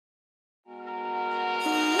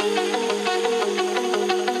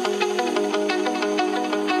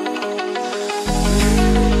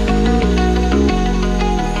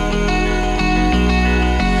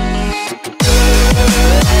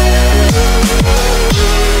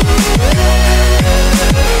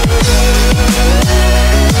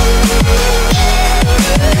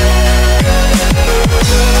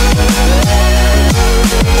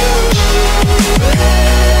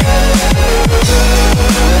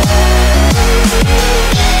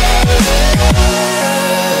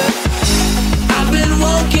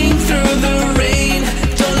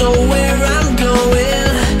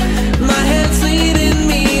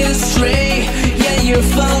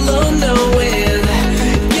Follow no wind,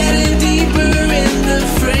 getting deeper in the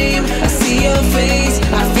frame. I see your face,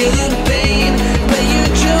 I feel the pain, but you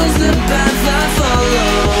chose the path I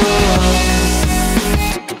follow.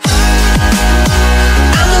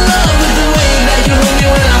 I'm in love with the way that you hold me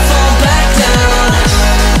when I fall back down,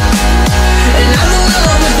 and I'm in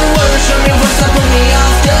love with the words from your voice that put me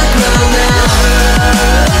off the ground now.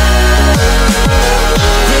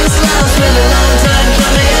 This love's been a long time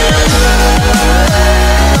coming.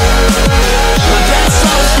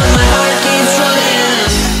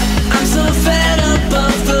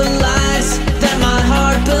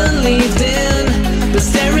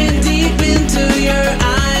 Staring deep into your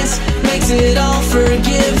eyes makes it all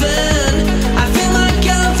forgiven. I feel my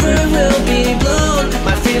cover will be blown,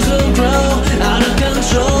 my fears will grow out of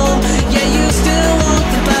control. Yeah, you still want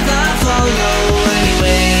the path I follow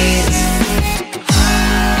anyways.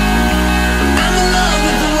 I'm in love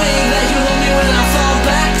with the way that you hold me when I fall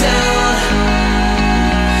back down,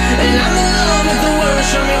 and I'm in love with the words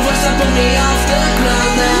from your voice that put me off the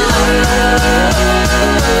ground now.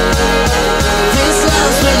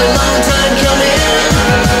 It's been a long time coming.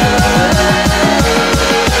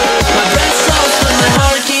 My breath stops but my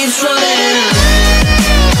heart keeps running.